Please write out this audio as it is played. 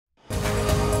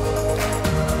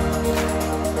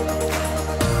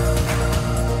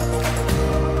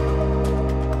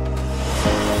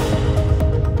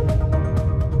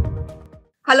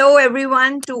Hello,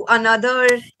 everyone, to another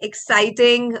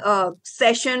exciting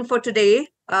session for today.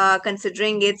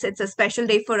 Considering it's a special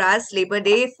day for us, Labor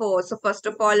Day. So first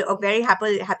of all, a very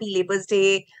happy Labor's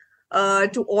Day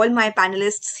to all my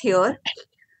panelists here.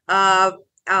 Uh,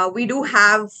 we do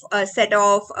have a set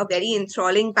of a very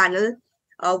enthralling panel,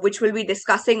 which will be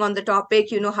discussing on the topic.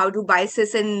 How do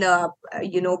biases and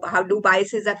how do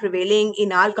biases are prevailing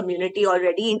in our community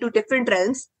already into different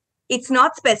realms. It's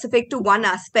not specific to one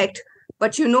aspect,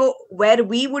 but where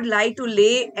we would like to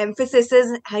lay emphasis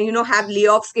is have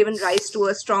layoffs given rise to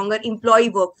a stronger employee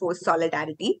workforce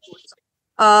solidarity.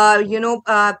 uh, you know,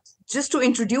 uh, just to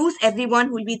introduce everyone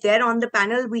who will be there on the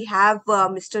panel, we have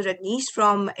Mr. Rajneesh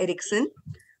from Ericsson,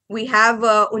 we have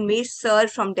Unmesh sir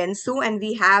from Densu, and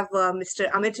we have Mr.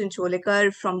 Amit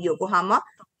Chincholikar from Yokohama.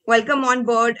 Welcome on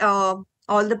board, all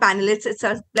the panelists. It's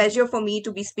a pleasure for me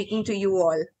to be speaking to you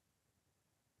all.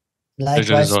 Pleasure is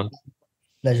Likewise, all.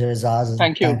 pleasure is ours.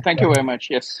 Thank you. Thanks Thank you very much.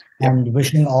 Yes. Yep. and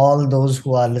wishing all those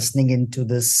who are listening into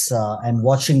this and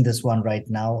watching this one right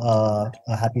now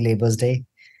a happy Labor's Day.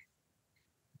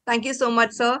 Thank you so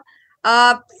much, sir.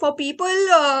 For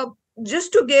people,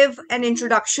 just to give an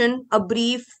introduction, a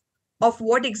brief of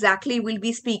what exactly we'll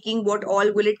be speaking, what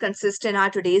all will it consist in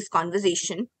our today's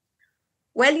conversation.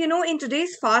 Well, in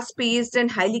today's fast-paced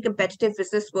and highly competitive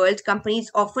business world,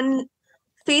 companies often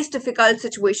face difficult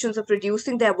situations of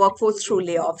reducing their workforce through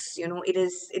layoffs.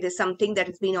 It is something that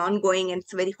has been ongoing, and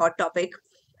it's a very hot topic.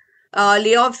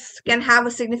 Layoffs can have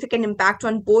a significant impact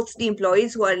on both the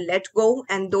employees who are let go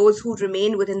and those who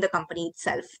remain within the company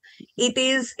itself. It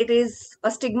is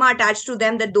a stigma attached to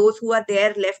them that those who are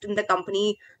there left in the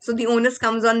company, so the onus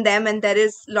comes on them, and there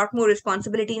is a lot more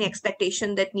responsibility and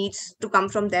expectation that needs to come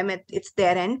from them at it's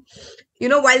their end.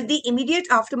 While the immediate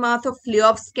aftermath of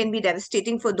layoffs can be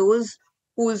devastating for those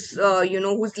who's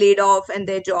laid off and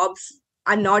their jobs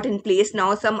are not in place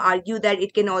now, some argue that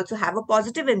it can also have a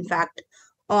positive impact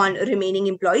on remaining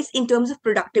employees in terms of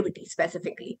productivity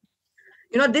specifically.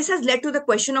 This has led to the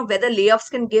question of whether layoffs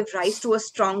can give rise to a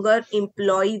stronger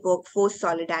employee workforce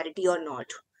solidarity or not.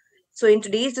 So, in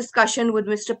today's discussion with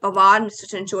Mr. Pawar, Mr.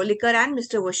 Chancholikar, and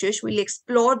Mr. Vashish, we'll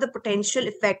explore the potential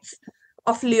effects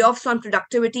of layoffs on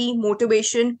productivity,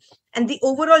 motivation, and the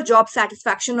overall job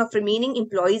satisfaction of remaining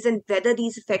employees, and whether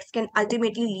these effects can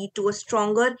ultimately lead to a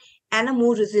stronger and a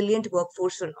more resilient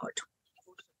workforce or not.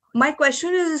 My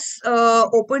question is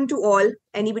open to all.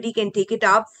 Anybody can take it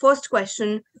up. First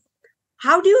question: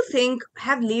 how do you think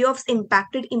have layoffs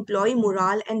impacted employee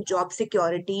morale and job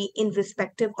security in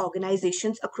respective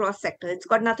organizations across sectors? It's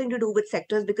got nothing to do with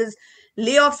sectors because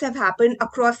layoffs have happened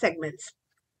across segments.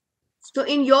 So,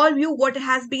 in your view, what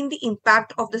has been the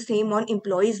impact of the same on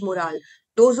employees' morale?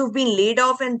 Those who've been laid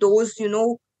off and those,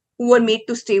 who were made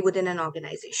to stay within an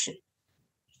organization.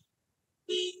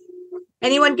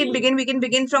 Anyone can begin. We can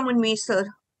begin from Unmesh, sir.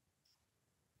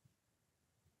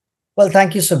 Well,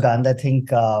 thank you, Sugandh. I think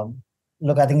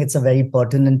look, I think it's a very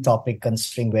pertinent topic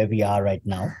considering where we are right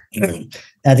now.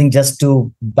 I think just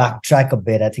to backtrack a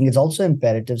bit, I think it's also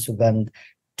imperative, Sugandh,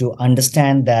 to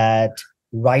understand that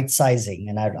right sizing,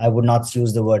 and I would not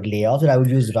use the word layoff, but I would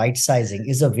use right sizing,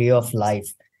 is a way of life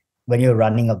when you're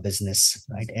running a business,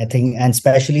 right? I think, and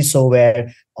especially so where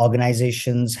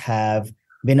organizations have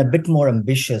been a bit more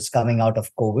ambitious coming out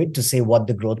of COVID to say what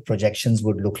the growth projections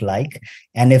would look like.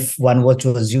 And if one were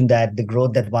to assume that the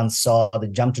growth that one saw, the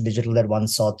jump to digital that one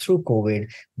saw through COVID,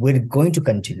 we're going to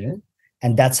continue.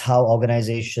 And that's how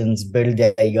organizations build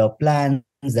their year plans,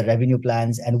 the revenue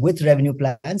plans. And with revenue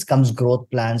plans comes growth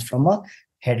plans from a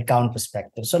headcount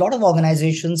perspective. So a lot of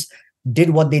organizations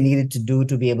did what they needed to do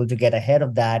to be able to get ahead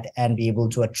of that and be able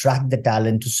to attract the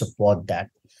talent to support that.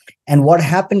 And what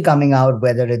happened coming out,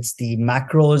 whether it's the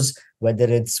macros, whether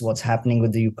it's what's happening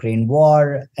with the Ukraine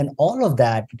war, and all of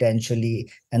that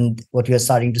potentially, and what you're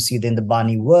starting to see in the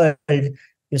Bani world,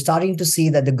 you're starting to see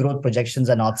that the growth projections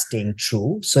are not staying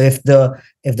true. So if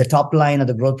the top line or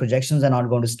the growth projections are not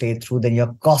going to stay through, then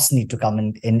your costs need to come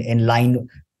in line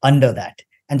under that.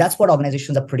 And that's what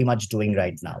organizations are pretty much doing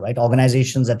right now, right?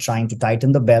 Organizations are trying to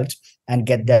tighten the belt and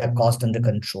get their cost under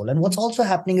control. And what's also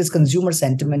happening is consumer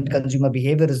sentiment, consumer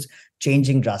behavior is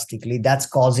changing drastically. That's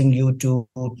causing you to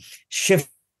shift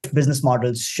business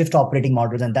models, shift operating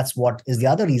models. And that's what is the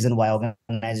other reason why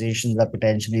organizations are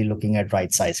potentially looking at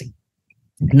right sizing.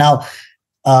 Now,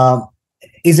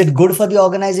 is it good for the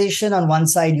organization? On one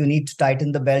side, you need to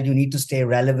tighten the belt, you need to stay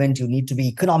relevant, you need to be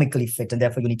economically fit, and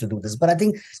therefore you need to do this. But I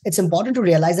think it's important to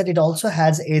realize that it also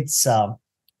has its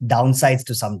downsides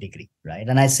to some degree, right?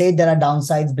 And I say there are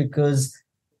downsides because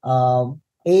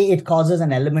it causes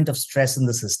an element of stress in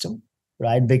the system,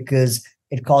 right? Because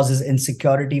it causes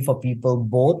insecurity for people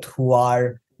both who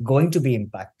are going to be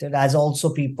impacted, as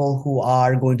also people who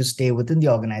are going to stay within the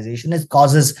organization. It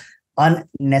causes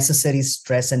unnecessary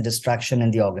stress and distraction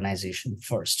in the organization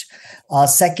first.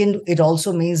 Second, it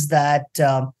also means that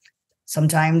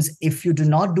sometimes if you do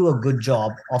not do a good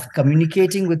job of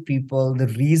communicating with people the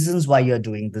reasons why you're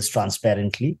doing this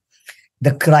transparently,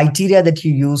 the criteria that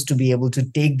you use to be able to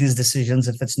take these decisions,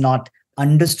 if it's not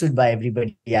understood by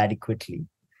everybody adequately,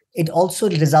 it also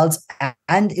results,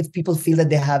 and if people feel that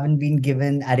they haven't been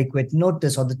given adequate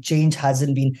notice or the change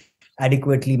hasn't been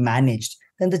adequately managed,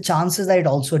 then the chances that it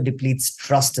also depletes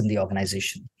trust in the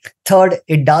organization. Third,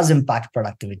 it does impact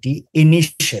productivity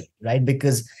initially, right?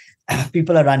 Because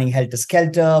people are running helter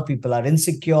skelter, people are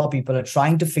insecure, people are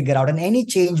trying to figure out, and any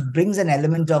change brings an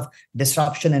element of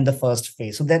disruption in the first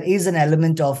phase. So there is an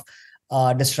element of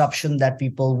disruption that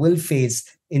people will face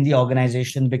in the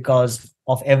organization because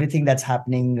of everything that's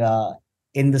happening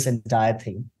in this entire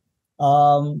thing.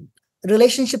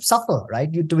 Relationships suffer, right?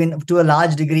 To a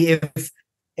large degree,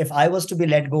 if I was to be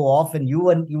let go off and you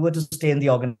were to stay in the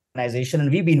organization and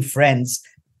we've been friends,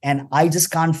 and I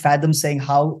just can't fathom saying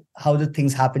how the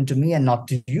things happen to me and not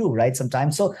to you, right?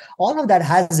 Sometimes. So all of that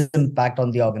has impact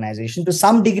on the organization to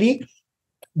some degree.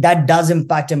 That does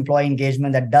impact employee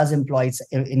engagement, that does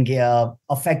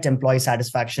affect employee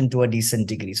satisfaction to a decent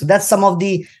degree. So that's some of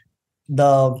the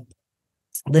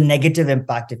negative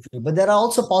impact, if you, but there are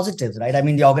also positives, right? I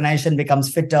mean, the organization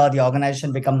becomes fitter, the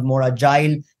organization becomes more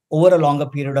agile over a longer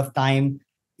period of time.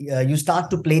 You start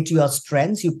to play to your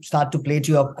strengths, you start to play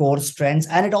to your core strengths,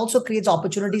 and it also creates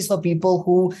opportunities for people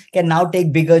who can now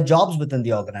take bigger jobs within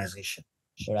the organization.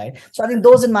 Right. So I think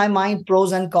those, in my mind,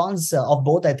 pros and cons of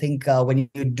both. I think when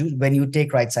you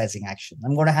take right sizing action,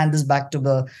 I'm going to hand this back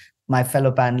to my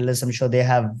fellow panelists. I'm sure they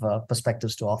have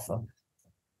perspectives to offer.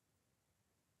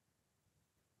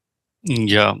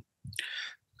 Yeah.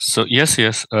 So yes.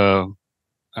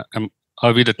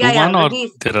 Are we the two one, or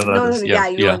there are others? No,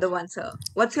 you are the one, sir.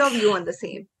 What's your view on the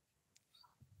same?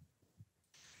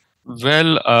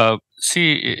 Well,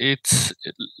 see, it's,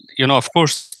 of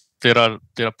course, there are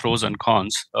pros and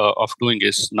cons of doing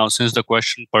this. Now, since the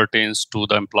question pertains to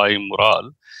the employee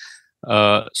morale,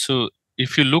 so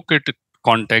if you look at it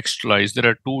contextualized, there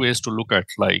are two ways to look at.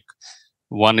 Like,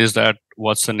 one is that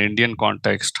what's an Indian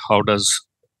context? How does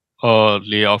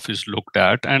layoff is looked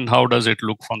at, and how does it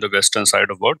look from the Western side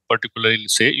of the world, particularly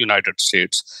say United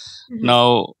States? Mm-hmm.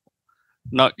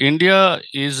 Now, India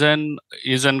is an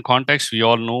context, we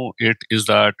all know it, is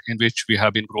that in which we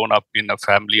have been grown up in a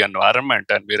family environment,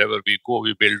 and wherever we go,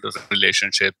 we build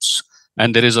relationships.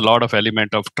 And there is a lot of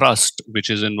element of trust which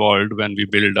is involved when we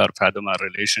build our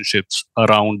relationships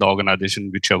around the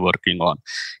organization which we are working on.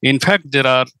 In fact, there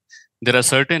are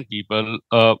certain people,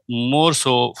 more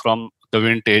so from the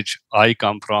vintage I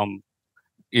come from,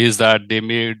 is that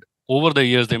over the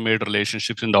years, they made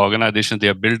relationships in the organization they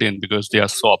are built in because they are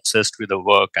so obsessed with the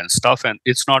work and stuff. And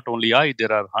it's not only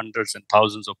there are hundreds and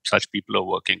thousands of such people who are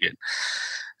working in.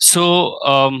 So,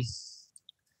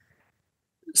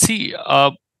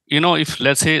 if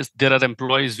let's say there are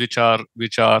employees which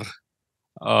are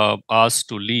asked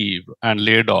to leave and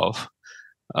laid off,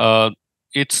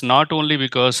 it's not only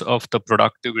because of the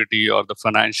productivity or the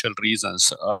financial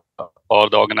reasons, or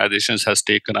the organizations has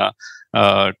taken a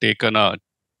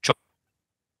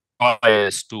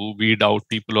choice to weed out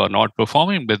people who are not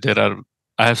performing, but I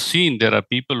have seen there are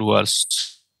people who are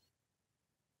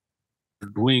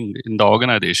doing in the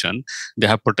organization. They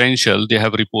have potential, they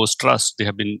have reposed trust, they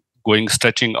have been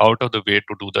stretching out of the way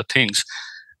to do the things,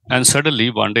 and suddenly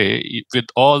one day, with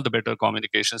all the better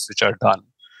communications which are done,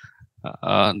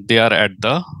 they are at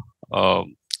the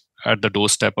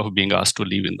doorstep of being asked to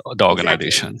leave in the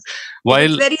organization. Exactly.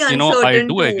 While I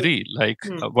do agree,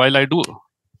 while I do.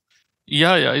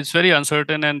 Yeah, it's very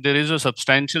uncertain, and there is a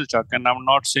substantial chunk, and I'm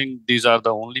not saying these are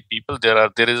the only people. There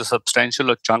is a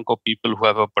substantial chunk of people who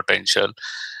have a potential.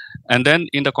 And then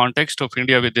in the context of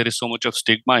India, where there is so much of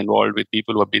stigma involved with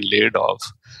people who have been laid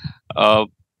off,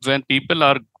 when people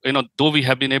are, though we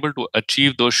have been able to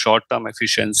achieve those short-term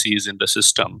efficiencies in the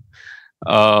system,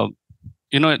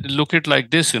 look at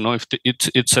like this, if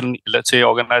it's an, let's say,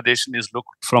 organization is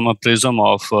looked from a prism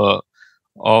of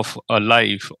a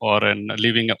life or a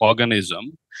living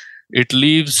organism, it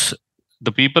leaves,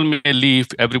 the people may leave,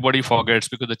 everybody forgets,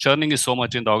 because the churning is so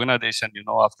much in the organization.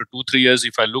 After 2-3 years,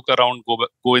 if I look around,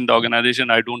 go in the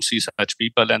organization, I don't see such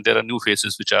people, and there are new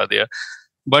faces which are there.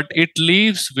 But it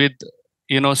leaves with,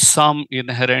 some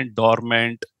inherent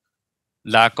dormant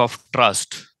lack of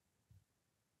trust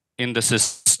in the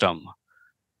system.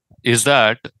 Is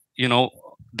that,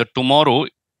 the tomorrow,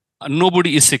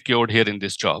 nobody is secured here in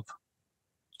this job.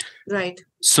 Right.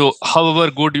 So however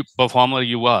good performer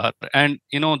you are, and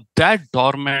that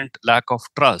dormant lack of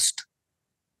trust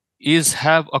is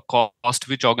have a cost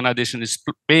which organization is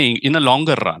paying in a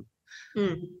longer run.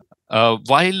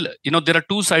 While there are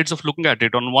two sides of looking at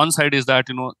it. On one side is that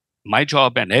my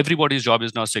job and everybody's job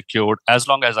is now secured. As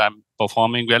long as I'm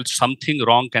performing well, something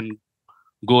wrong can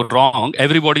go wrong.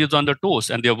 Everybody is on the toes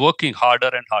and they're working harder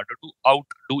and harder to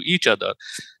outdo each other.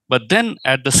 But then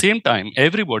at the same time,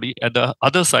 everybody at the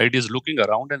other side is looking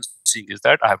around and seeing is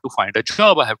that I have to find a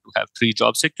job. I have to have 3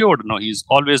 jobs secured. No, he's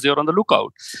always there on the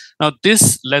lookout. Now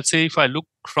this, let's say if I look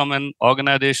from an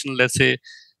organization, let's say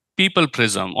people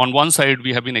prism, on one side,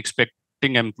 we have been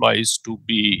expecting employees to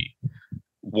be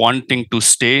wanting to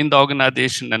stay in the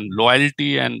organization and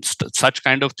loyalty and such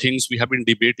kind of things we have been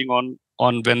debating on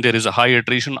when there is a high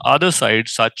attrition. Other side,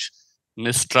 such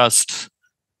mistrust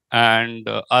and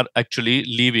are actually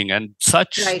leaving, and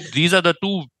such these are the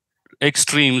two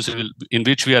extremes in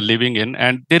which we are living in,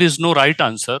 and there is no right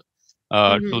answer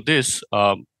to this,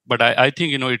 but I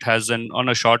think it has on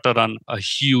a shorter run a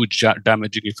huge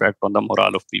damaging effect on the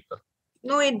morale of people.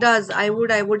 No, it does. I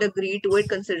would agree to it,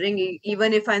 considering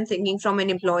even if I'm thinking from an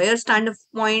employer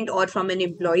standpoint or from an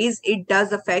employee's, it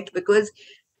does affect, because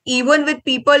even with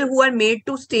people who are made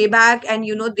to stay back and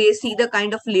they see the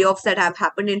kind of layoffs that have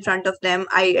happened in front of them,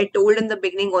 I told in the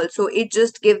beginning also, it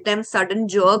just gives them sudden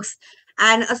jerks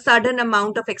and a sudden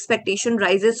amount of expectation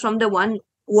rises from the one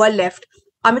who are left.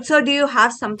 Amit sir, do you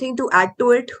have something to add to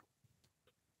it?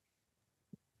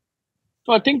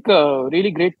 So I think really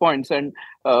great points, and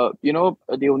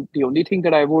the only thing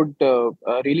that I would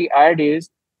really add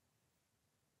is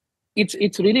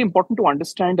it's really important to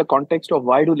understand the context of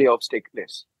why do layoffs take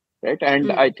place, right?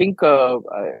 And I think both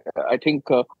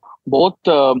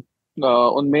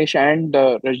Unmesh and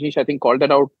Rajneesh, I think, called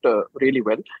that out really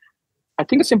well. I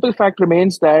think the simple fact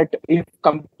remains that if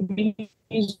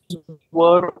companies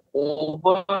were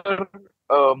over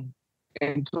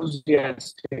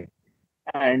enthusiastic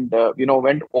and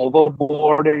went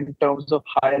overboard in terms of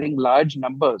hiring large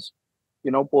numbers,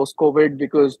 post-COVID,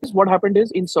 because what happened is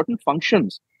in certain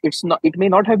functions, it may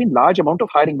not have been large amount of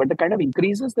hiring, but the kind of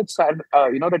increases that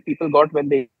that people got when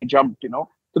they jumped, to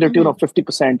the tune of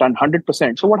 50% and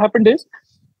 100%. So what happened is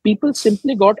people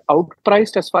simply got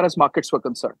outpriced as far as markets were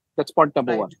concerned. That's point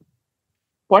number one.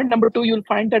 Point number two, you'll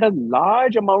find that a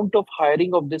large amount of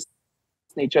hiring of this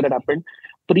nature that happened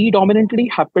predominantly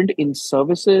happened in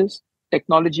services,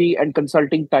 technology, and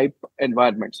consulting type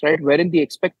environments, right? Wherein the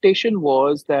expectation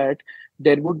was that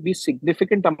there would be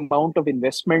significant amount of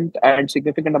investment and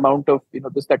significant amount of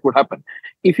this that would happen.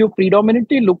 If you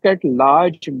predominantly look at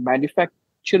large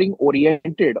manufacturing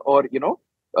oriented or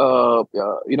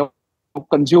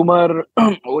consumer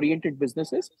oriented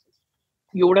businesses,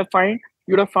 you would have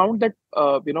found that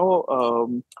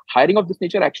hiring of this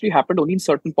nature actually happened only in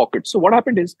certain pockets. So what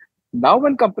happened is, now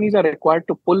when companies are required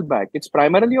to pull back, it's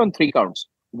primarily on 3 counts.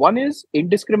 One is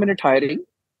indiscriminate hiring.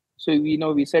 So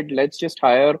we said let's just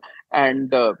hire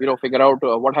and figure out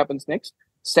what happens next.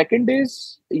 Second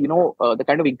is the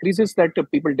kind of increases that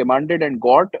people demanded and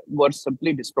got were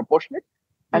simply disproportionate.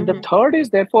 And the third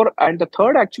is the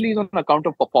third actually is on account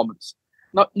of performance.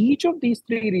 Now each of these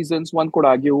 3 reasons, one could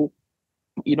argue,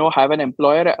 have an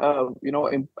employer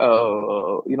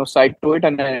side to it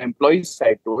and an employee's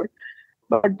side to it.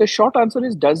 But the short answer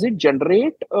is, does it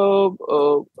generate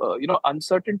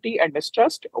uncertainty and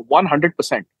mistrust?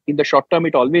 100%. In the short term,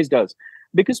 it always does,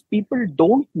 because people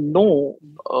don't know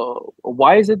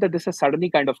why is it that this has suddenly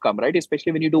kind of come, right?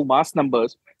 Especially when you do mass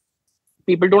numbers,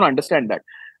 people don't understand that.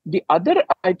 The other,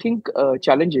 I think,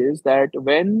 challenge is that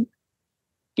when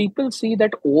people see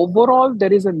that overall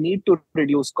there is a need to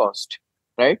reduce cost,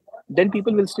 right? Then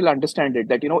people will still understand it,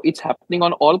 that it's happening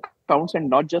on all counts and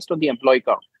not just on the employee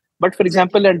count. But for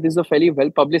example, and this is a fairly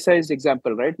well publicized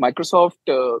example, right? Microsoft,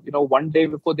 one day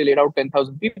before they laid out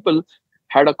 10,000 people,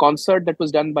 had a concert that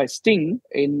was done by Sting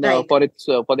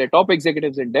for their top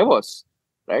executives in Davos,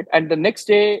 right? And the next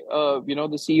day,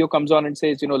 the CEO comes on and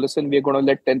says, listen, we're going to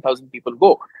let 10,000 people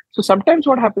go. So sometimes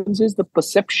what happens is the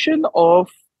perception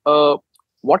of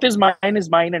what is mine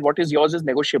and what is yours is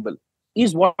negotiable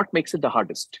is what makes it the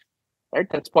hardest. Right,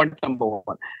 that's point number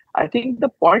one. I think the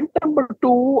point number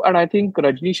two, and I think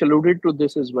Rajneesh alluded to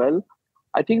this as well,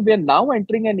 I think we are now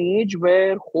entering an age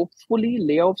where hopefully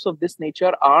layoffs of this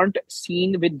nature aren't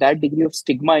seen with that degree of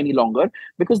stigma any longer,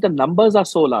 because the numbers are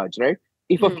so large, right?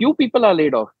 If a few people are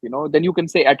laid off, then you can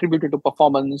say attributed to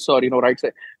performance or, right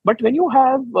side. But when you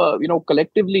have,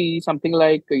 collectively something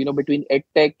like, between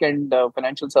EdTech and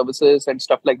financial services and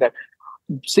stuff like that,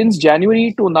 since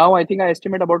January to now, I think I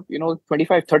estimate about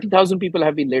 25,000-30,000 people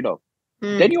have been laid off.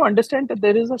 then you understand that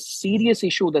there is a serious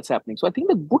issue that's happening. So I think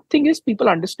the good thing is people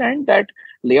understand that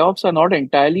layoffs are not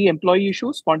entirely employee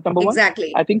issues. Point number one.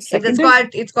 Exactly. I think second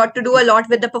it's got to do a lot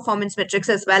with the performance metrics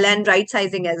as well, and right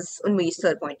sizing, as Unmesh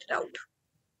sir pointed out.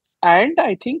 And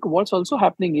I think what's also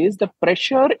happening is the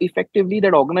pressure effectively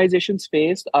that organizations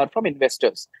face are from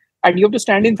investors. And you have to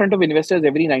stand in front of investors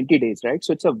every 90 days, right?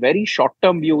 So it's a very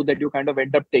short-term view that you kind of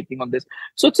end up taking on this.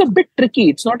 So it's a bit tricky.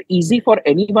 It's not easy for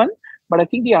anyone. But I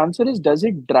think the answer is, does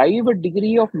it drive a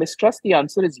degree of mistrust? The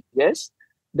answer is yes.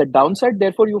 The downside,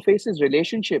 therefore, you face is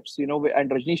relationships, and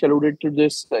Rajneesh alluded to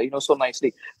this, so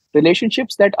nicely.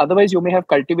 Relationships that otherwise you may have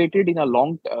cultivated in a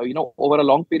long, over a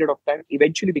long period of time,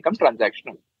 eventually become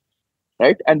transactional.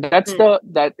 Right. And that's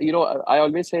I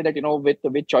always say that,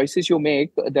 with choices you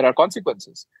make, there are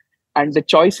consequences. And the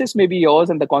choices may be yours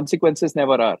and the consequences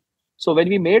never are. So when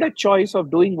we made a choice of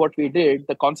doing what we did,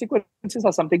 the consequences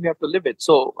are something we have to live with.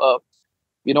 So,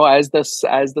 as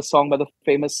the song by the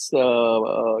famous,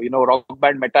 rock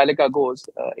band Metallica goes,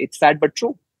 it's sad but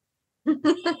true.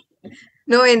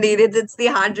 No, indeed, it's the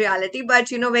hard reality. But,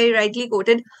 very rightly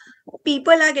quoted,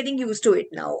 people are getting used to it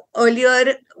now.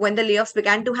 Earlier, when the layoffs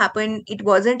began to happen, it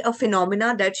wasn't a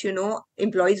phenomena that,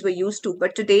 employees were used to.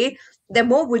 But today, they're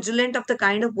more vigilant of the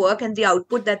kind of work and the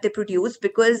output that they produce,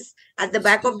 because at the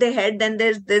back of their head, then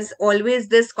there's always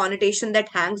this connotation that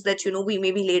hangs that, we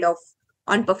may be laid off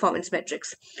on performance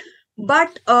metrics.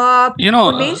 But,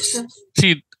 Unmesh,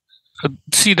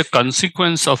 see the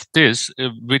consequence of this,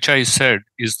 which I said,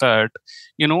 is that,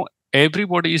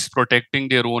 everybody is protecting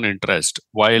their own interest,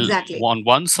 while on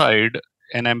one side,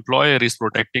 an employer is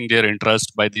protecting their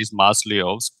interest by these mass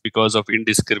layoffs because of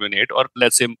indiscriminate, or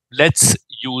let's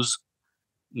use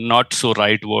not so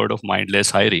right word of mindless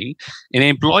hiring. And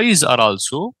employees are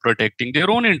also protecting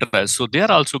their own interests. So they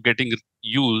are also getting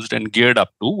used and geared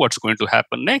up to what's going to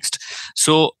happen next.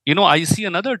 So, I see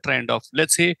another trend of,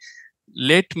 let's say,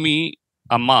 let me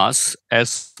amass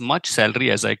as much salary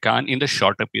as I can in the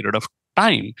shorter period of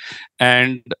time.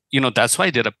 And, that's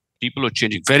why there are people who are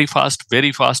changing very fast,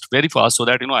 so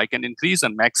that, I can increase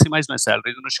and maximize my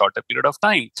salary in a shorter period of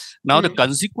time. Now, the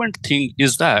consequent thing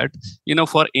is that,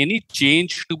 for any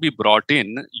change to be brought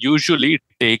in, usually it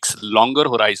takes longer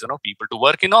horizon of people to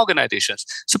work in organizations.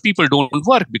 So people don't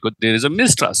work because there is a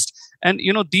mistrust. And,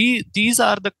 these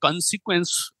are the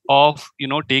consequence of,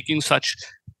 taking such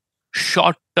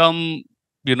short-term,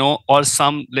 or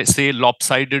some, let's say,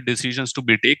 lopsided decisions to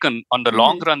be taken. On the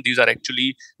long run, these are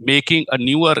actually making a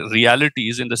newer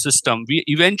realities in the system. We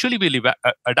eventually will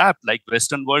adapt, like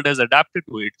Western world has adapted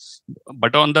to it.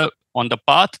 But on the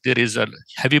path, there is a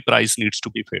heavy price needs to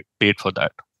be paid for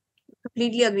that.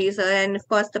 Completely agree, sir. And of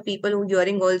course, the people who are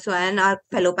hearing also, and our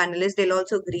fellow panelists, they'll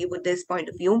also agree with this point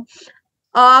of view.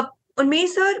 Unmesh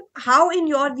sir, how in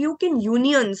your view can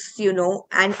unions,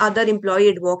 and other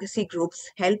employee advocacy groups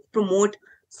help promote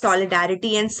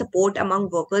solidarity and support among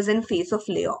workers in face of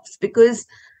layoffs? Because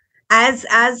as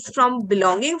from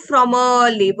belonging from a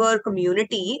labor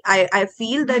community, I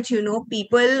feel that,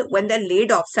 people, when they're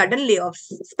laid off, sudden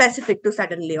layoffs, specific to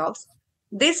sudden layoffs,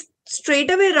 they straight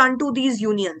away run to these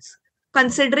unions,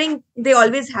 considering they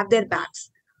always have their backs.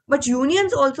 But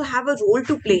unions also have a role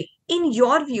to play. In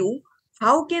your view,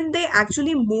 how can they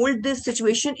actually mold this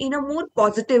situation in a more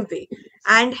positive way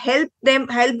and help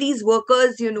these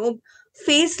workers,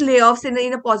 face layoffs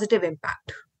in a positive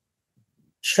impact?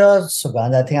 Sure,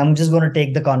 Sugandh. I think I'm just going to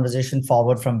take the conversation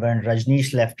forward from when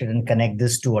Rajneesh left it and connect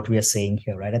this to what we are saying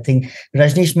here, right? I think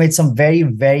Rajneesh made some very,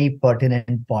 very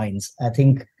pertinent points. I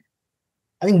think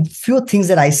few things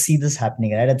that I see this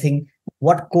happening, right? I think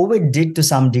what COVID did to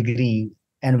some degree,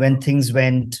 and when things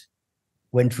went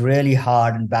really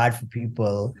hard and bad for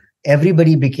people,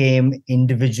 everybody became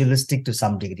individualistic to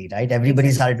some degree, right?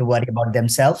 Everybody started to worry about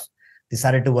themselves. They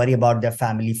started to worry about their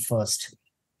family first.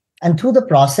 And through the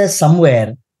process,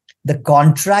 somewhere, the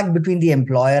contract between the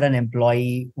employer and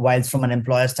employee, whilst from an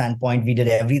employer standpoint, we did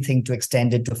everything to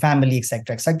extend it to family,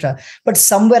 etc., but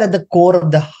somewhere at the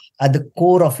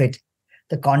core of it,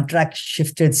 the contract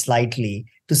shifted slightly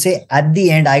to say, at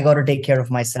the end, I got to take care of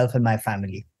myself and my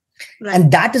family. Right.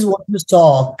 And that is what you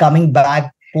saw coming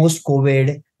back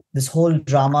post-COVID, this whole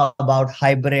drama about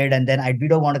hybrid, and then we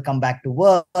don't want to come back to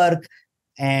work.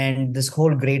 And this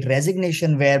whole great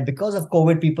resignation where, because of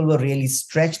COVID, people were really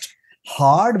stretched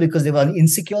hard because they were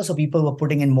insecure. So people were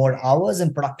putting in more hours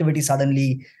and productivity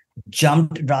suddenly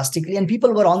jumped drastically. And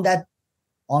people were on that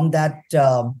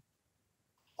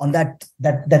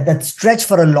stretch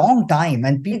for a long time.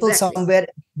 And people somewhere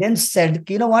then said,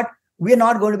 you know what, we're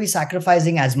not going to be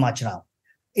sacrificing as much now.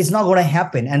 it's not going to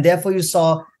happen. And therefore, you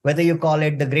saw whether you call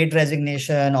it the great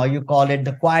resignation or you call it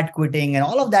the quiet quitting and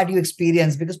all of that you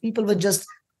experienced because people were just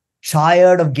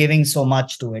tired of giving so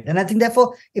much to it. And I think,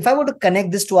 therefore, if I were to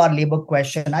connect this to our labor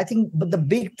question, I think but the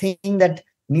big thing that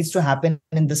needs to happen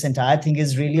in this entire thing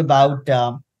is really about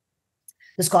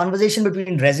this conversation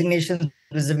between resignation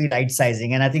vis-a-vis right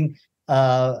sizing. And I think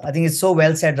it's so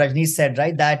well said, Rajneesh said,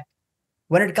 right, that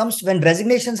when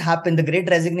resignations happen, the great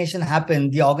resignation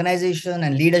happened, the organization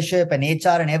and leadership and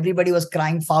HR and everybody was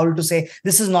crying foul to say,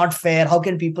 this is not fair. How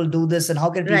can people do this? And how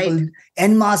can people Right.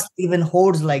 en masse even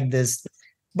hordes like this?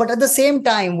 But at the same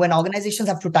time, when organizations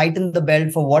have to tighten the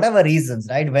belt for whatever reasons,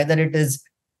 right, whether it is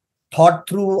thought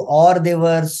through or they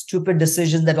were stupid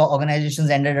decisions that organizations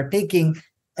ended up taking,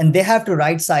 and they have to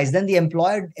right size, then the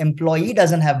employee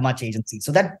doesn't have much agency.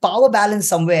 So that power balance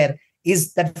somewhere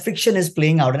is that friction is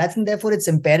playing out. And I think therefore it's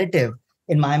imperative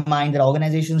in my mind that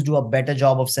organizations do a better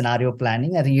job of scenario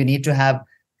planning. I think you need to have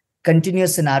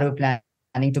continuous scenario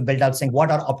planning to build out saying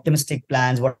what are optimistic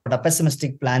plans, what are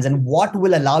pessimistic plans, and what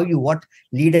will allow you, what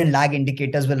lead and lag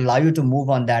indicators will allow you to move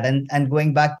on that. And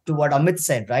going back to what Amit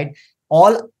said, right?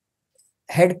 All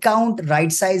headcount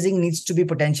right sizing needs to be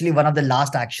potentially one of the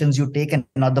last actions you take and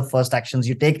not the first actions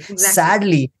you take. Exactly.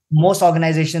 Sadly, most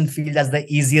organizations feel that's the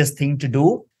easiest thing to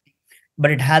do,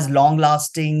 but it has long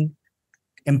lasting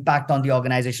impact on the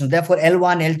organization. Therefore,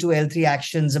 L1, L2, L3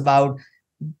 actions about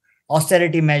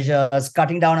austerity measures,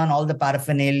 cutting down on all the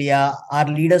paraphernalia, our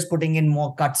leaders putting in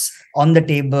more cuts on the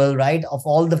table, right? Of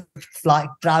all the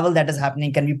travel that is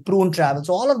happening, can we prune travel?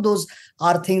 So all of those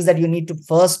are things that you need to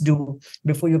first do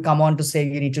before you come on to say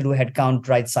you need to do headcount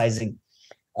right sizing.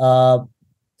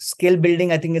 Skill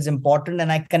building, I think, is important.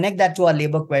 And I connect that to our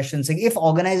labor question, saying if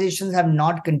organizations have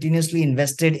not continuously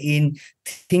invested in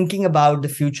thinking about the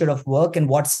future of work and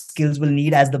what skills will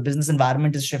need as the business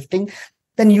environment is shifting,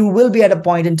 then you will be at a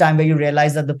point in time where you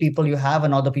realize that the people you have are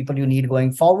not the people you need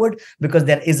going forward because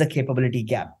there is a capability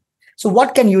gap. So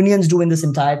what can unions do in this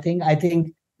entire thing? I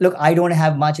think, look, I don't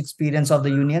have much experience of the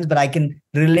unions, but I can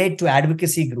relate to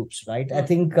advocacy groups, right? I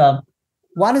think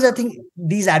one is, I think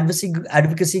these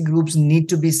advocacy groups need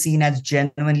to be seen as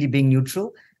genuinely being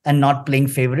neutral and not playing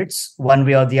favorites one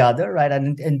way or the other, right?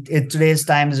 And in today's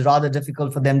time, it's rather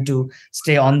difficult for them to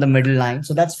stay on the middle line.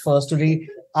 So that's first.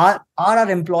 Are our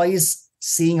employees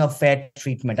seeing a fair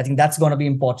treatment? I think that's going to be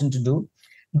important to do.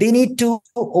 They need to,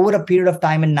 over a period of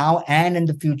time and now and in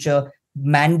the future,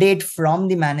 mandate from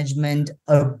the management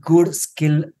a good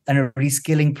skill and a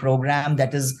reskilling program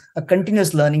that is a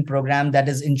continuous learning program that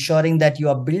is ensuring that you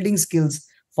are building skills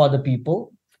for the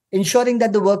people, ensuring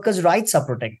that the workers' rights are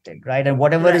protected, right? And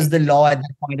whatever is the law at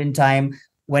that point in time,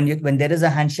 when there is a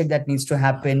handshake that needs to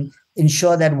happen,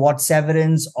 ensure that what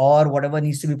severance or whatever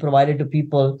needs to be provided to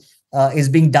people is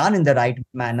being done in the right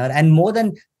manner. And more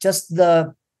than just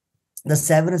the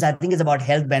severance, I think it's about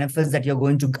health benefits that you're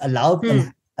going to allow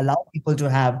people to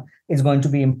have is going to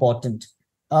be important.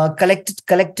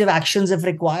 Collective actions if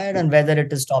required, and whether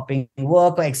it is stopping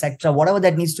work or etc., whatever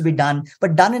that needs to be done,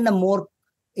 but done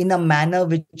in a manner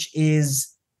which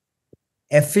is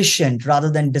efficient rather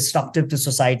than disruptive to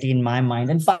society, in my mind.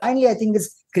 And finally, I think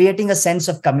it's creating a sense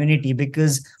of community,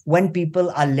 because when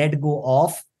people are let go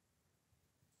of,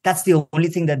 that's the only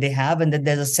thing that they have, and that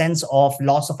there's a sense of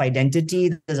loss of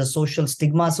identity. There's a social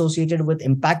stigma associated with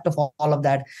impact of all of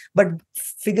that. But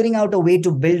figuring out a way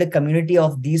to build a community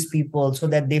of these people so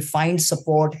that they find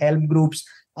support, help groups,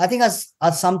 I think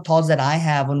are some thoughts that I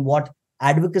have on what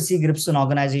advocacy groups and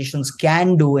organizations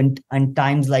can do in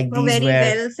times like these. Very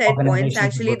where well said points. organizations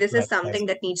Actually, work this is like something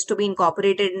that. that needs to be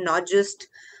incorporated and not just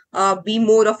be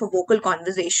more of a vocal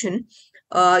conversation.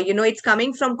 It's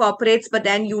coming from corporates, but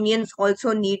then unions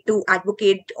also need to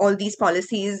advocate all these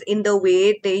policies in the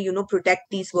way they, protect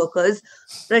these workers.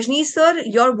 Rajneesh sir,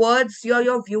 your words,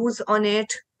 your views on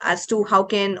it as to how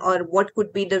can or what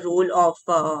could be the role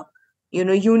of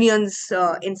unions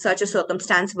in such a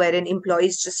circumstance wherein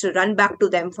employees just run back to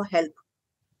them for help.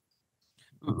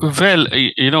 Well,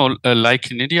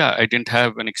 like in India, I didn't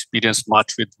have an experience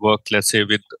much with work, let's say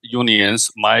with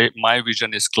unions. My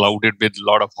vision is clouded with a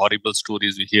lot of horrible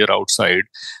stories we hear outside.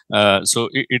 So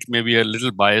it may be a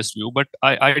little biased view, but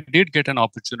I did get an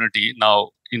opportunity now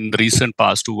in the recent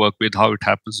past to work with how it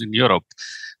happens in Europe.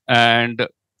 And,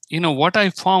 what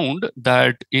I found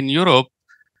that in Europe,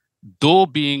 though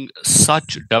being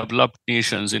such developed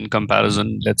nations in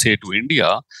comparison, let's say, to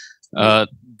India,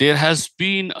 there has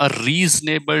been a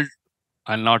reasonable,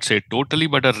 I'll not say totally,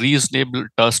 but a reasonable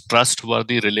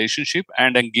trustworthy relationship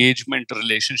and engagement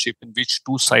relationship in which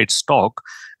two sides talk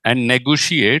and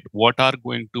negotiate what are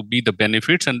going to be the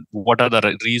benefits and what are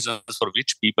the reasons for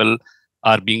which people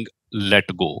are being let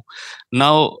go.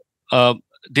 Now,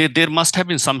 there must have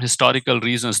been some historical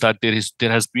reasons that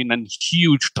there has been a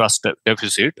huge trust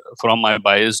deficit, from my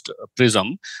biased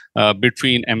prism,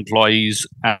 between employees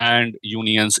and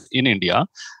unions in India.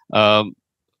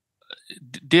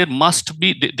 There must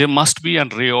be a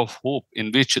ray of hope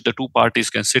in which the two parties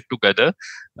can sit together.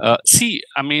 See,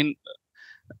 I mean,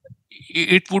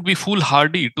 it would be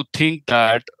foolhardy to think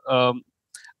that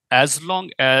as long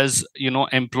as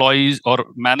employees or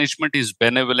management is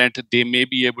benevolent, they may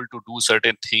be able to do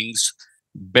certain things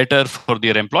better for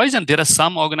their employees. And there are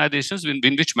some organizations in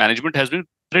which management has been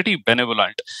pretty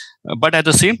benevolent, but at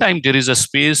the same time there is a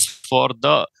space for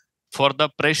the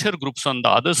pressure groups on the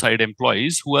other side,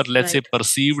 employees who are, let's say,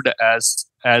 perceived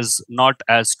as not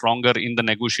as stronger in the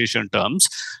negotiation terms,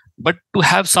 but to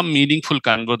have some meaningful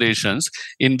conversations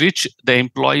in which the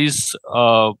employees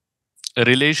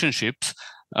relationships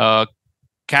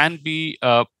can be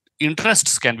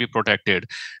interests can be protected,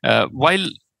 while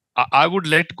I would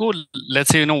let go, let's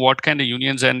say, what kind of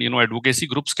unions and advocacy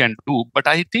groups can do. But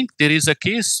I think there is a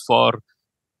case for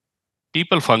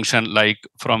people function, like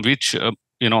from which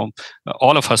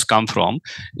all of us come from,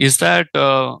 is that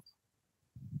there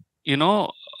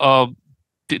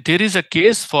is a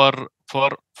case for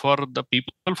the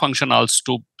people function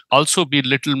also be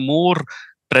little more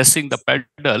pressing the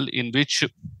pedal, in which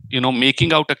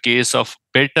making out a case of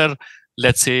better,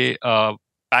 let's say,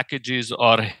 packages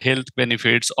or health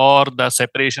benefits or the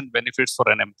separation benefits for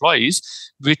an employees,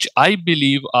 which I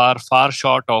believe are far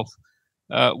short of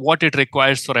what it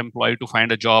requires for employee to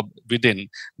find a job within.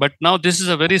 But now this is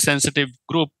a very sensitive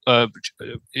group, a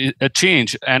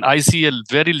change, and I see a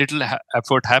very little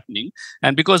effort happening.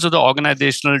 And because of the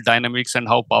organizational dynamics and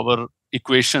how power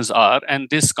equations are, and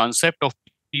this concept of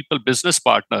people business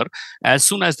partner, as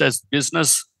soon as there's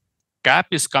business cap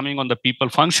is coming on the people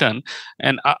function,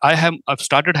 and I've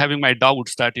started having my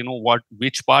doubts that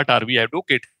which part are we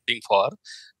advocating for?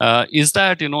 Is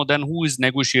that then who is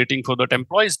negotiating for that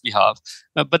employee's behalf?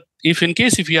 But if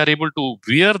we are able to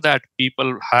wear that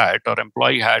people hat or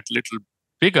employee hat little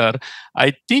bigger,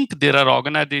 I think there are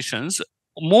organizations.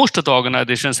 Most of the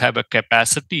organizations have a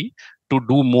capacity to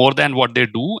do more than what they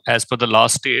do as per the law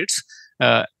states.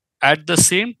 At the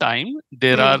same time,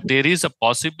 there is a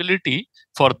possibility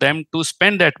for them to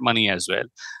spend that money as well.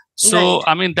 So, Right.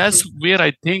 I mean, that's where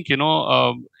I think,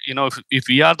 if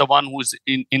we are the one who's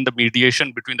in the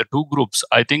mediation between the two groups,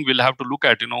 I think we'll have to look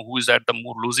at, who is at the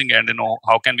more losing end,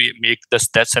 how can we make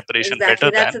that separation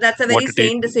Exactly. better than That's a what very it is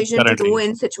sane decision to do currently.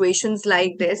 in situations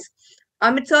like this.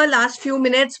 Amit sir, last few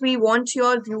minutes, we want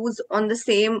your views on the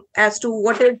same as to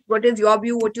what is your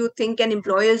view, what you think can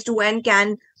employers do and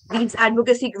can these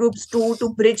advocacy groups do to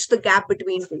bridge the gap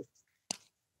between two.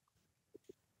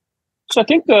 So I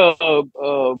think I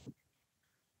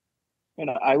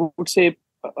would say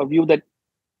a view that,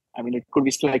 I mean, it could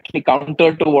be slightly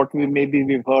counter to what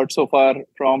we've heard so far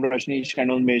from Rajneesh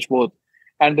and Unmesh both.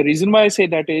 And the reason why I say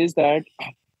that is that,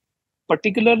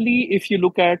 particularly if you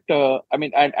look at,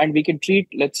 and we can treat,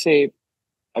 let's say,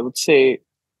 I would say,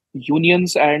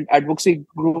 unions and advocacy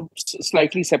groups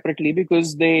slightly separately,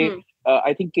 because they,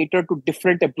 I think, cater to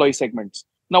different employee segments.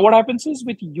 Now, what happens is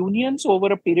with unions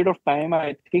over a period of time,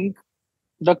 I think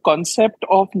the concept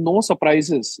of no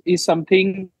surprises is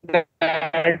something that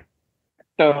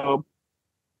that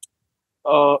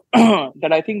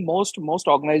I think most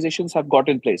organizations have got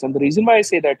in place. And the reason why I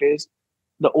say that is,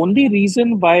 the only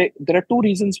reason why, there are two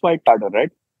reasons why it's harder, right?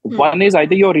 One is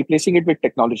either you're replacing it with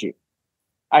technology,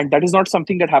 and that is not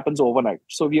something that happens overnight.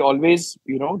 So we always,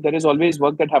 there is always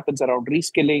work that happens around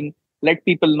reskilling, let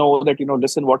people know that,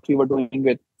 listen, what we were doing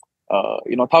with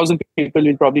 1,000 people,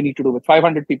 we'll probably need to do with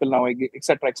 500 people now,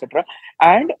 etc., etc.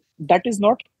 And that is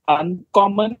not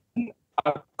uncommon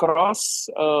across,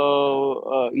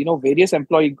 various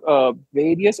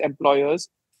employers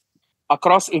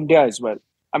across India as well.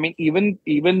 I mean,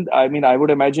 I would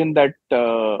imagine that,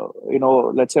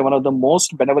 let's say one of the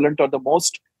most benevolent or the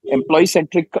most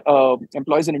employee-centric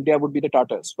employees in India would be the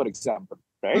Tatas, for example,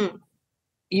 right?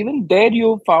 Even there,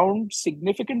 you found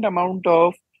significant amount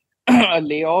of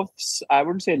layoffs. I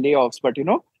wouldn't say layoffs, but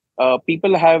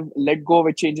people have let go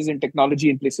with changes in technology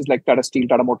in places like Tata Steel,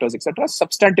 Tata Motors, etc.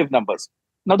 Substantive numbers.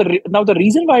 Now the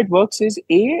reason why it works is,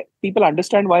 A, people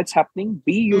understand why it's happening.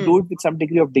 B, you do it with some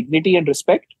degree of dignity and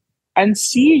respect. And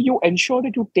C, you ensure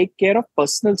that you take care of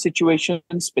personal situations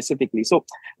specifically. So,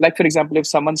 like, for example, if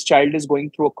someone's child is going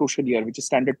through a crucial year, which is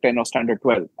standard 10 or standard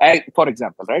 12, for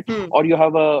example, right? Or you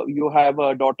have a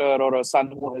daughter or a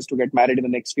son who has to get married in the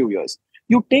next few years.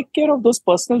 You take care of those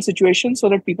personal situations so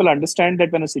that people understand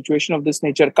that when a situation of this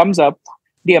nature comes up,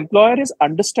 The employer is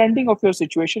understanding of your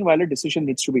situation while a decision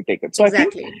needs to be taken. So I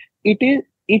think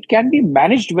it can be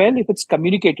managed well if it's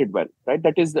communicated well, right?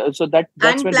 That is that's and when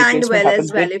planned replacement well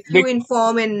happens as well if you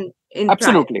inform in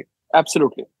absolutely,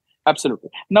 absolutely, absolutely.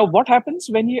 Now, what happens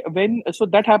so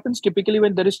that happens typically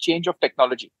when there is change of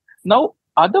technology. Now,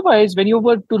 otherwise, when you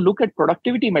were to look at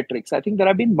productivity metrics, I think there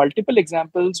have been multiple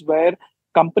examples where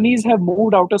companies have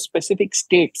moved out of specific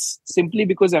states simply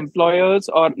because employers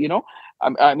or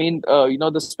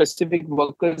the specific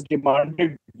workers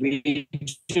demanded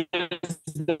wages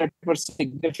that were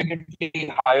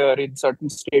significantly higher in certain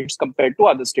states compared to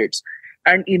other states,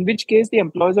 and in which case the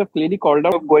employers have clearly called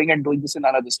out of going and doing this in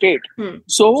another state.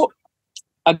 So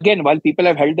again, while people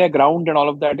have held their ground and all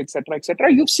of that,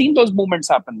 etc., you've seen those movements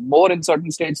happen more in certain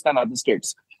states than other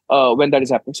states when that is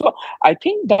happening. So I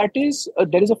think that is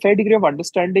there is a fair degree of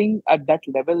understanding at that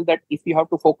level that if you have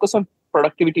to focus on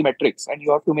productivity metrics and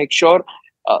you have to make sure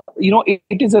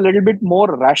it is a little bit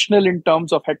more rational in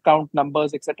terms of headcount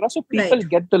numbers, etc. So people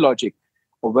get the logic.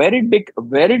 Where it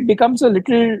becomes a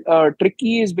little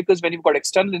tricky is because when you've got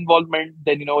external involvement,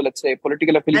 then let's say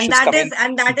political affiliations come in,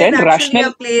 and that is actually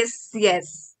a place.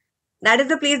 Yes, that is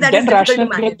the place that is difficult to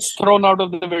manage. Gets thrown out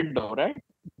of the window, right?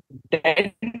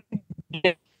 Then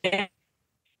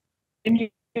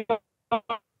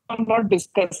I'm not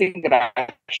discussing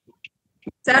rational.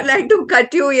 So I'd like to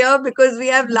cut you here because we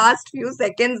have last few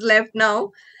seconds left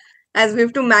now, as we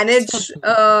have to manage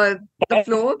the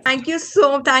flow. Thank you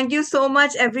so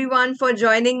much, everyone, for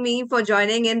joining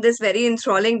in this very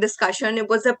enthralling discussion. It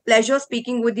was a pleasure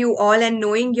speaking with you all and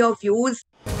knowing your views.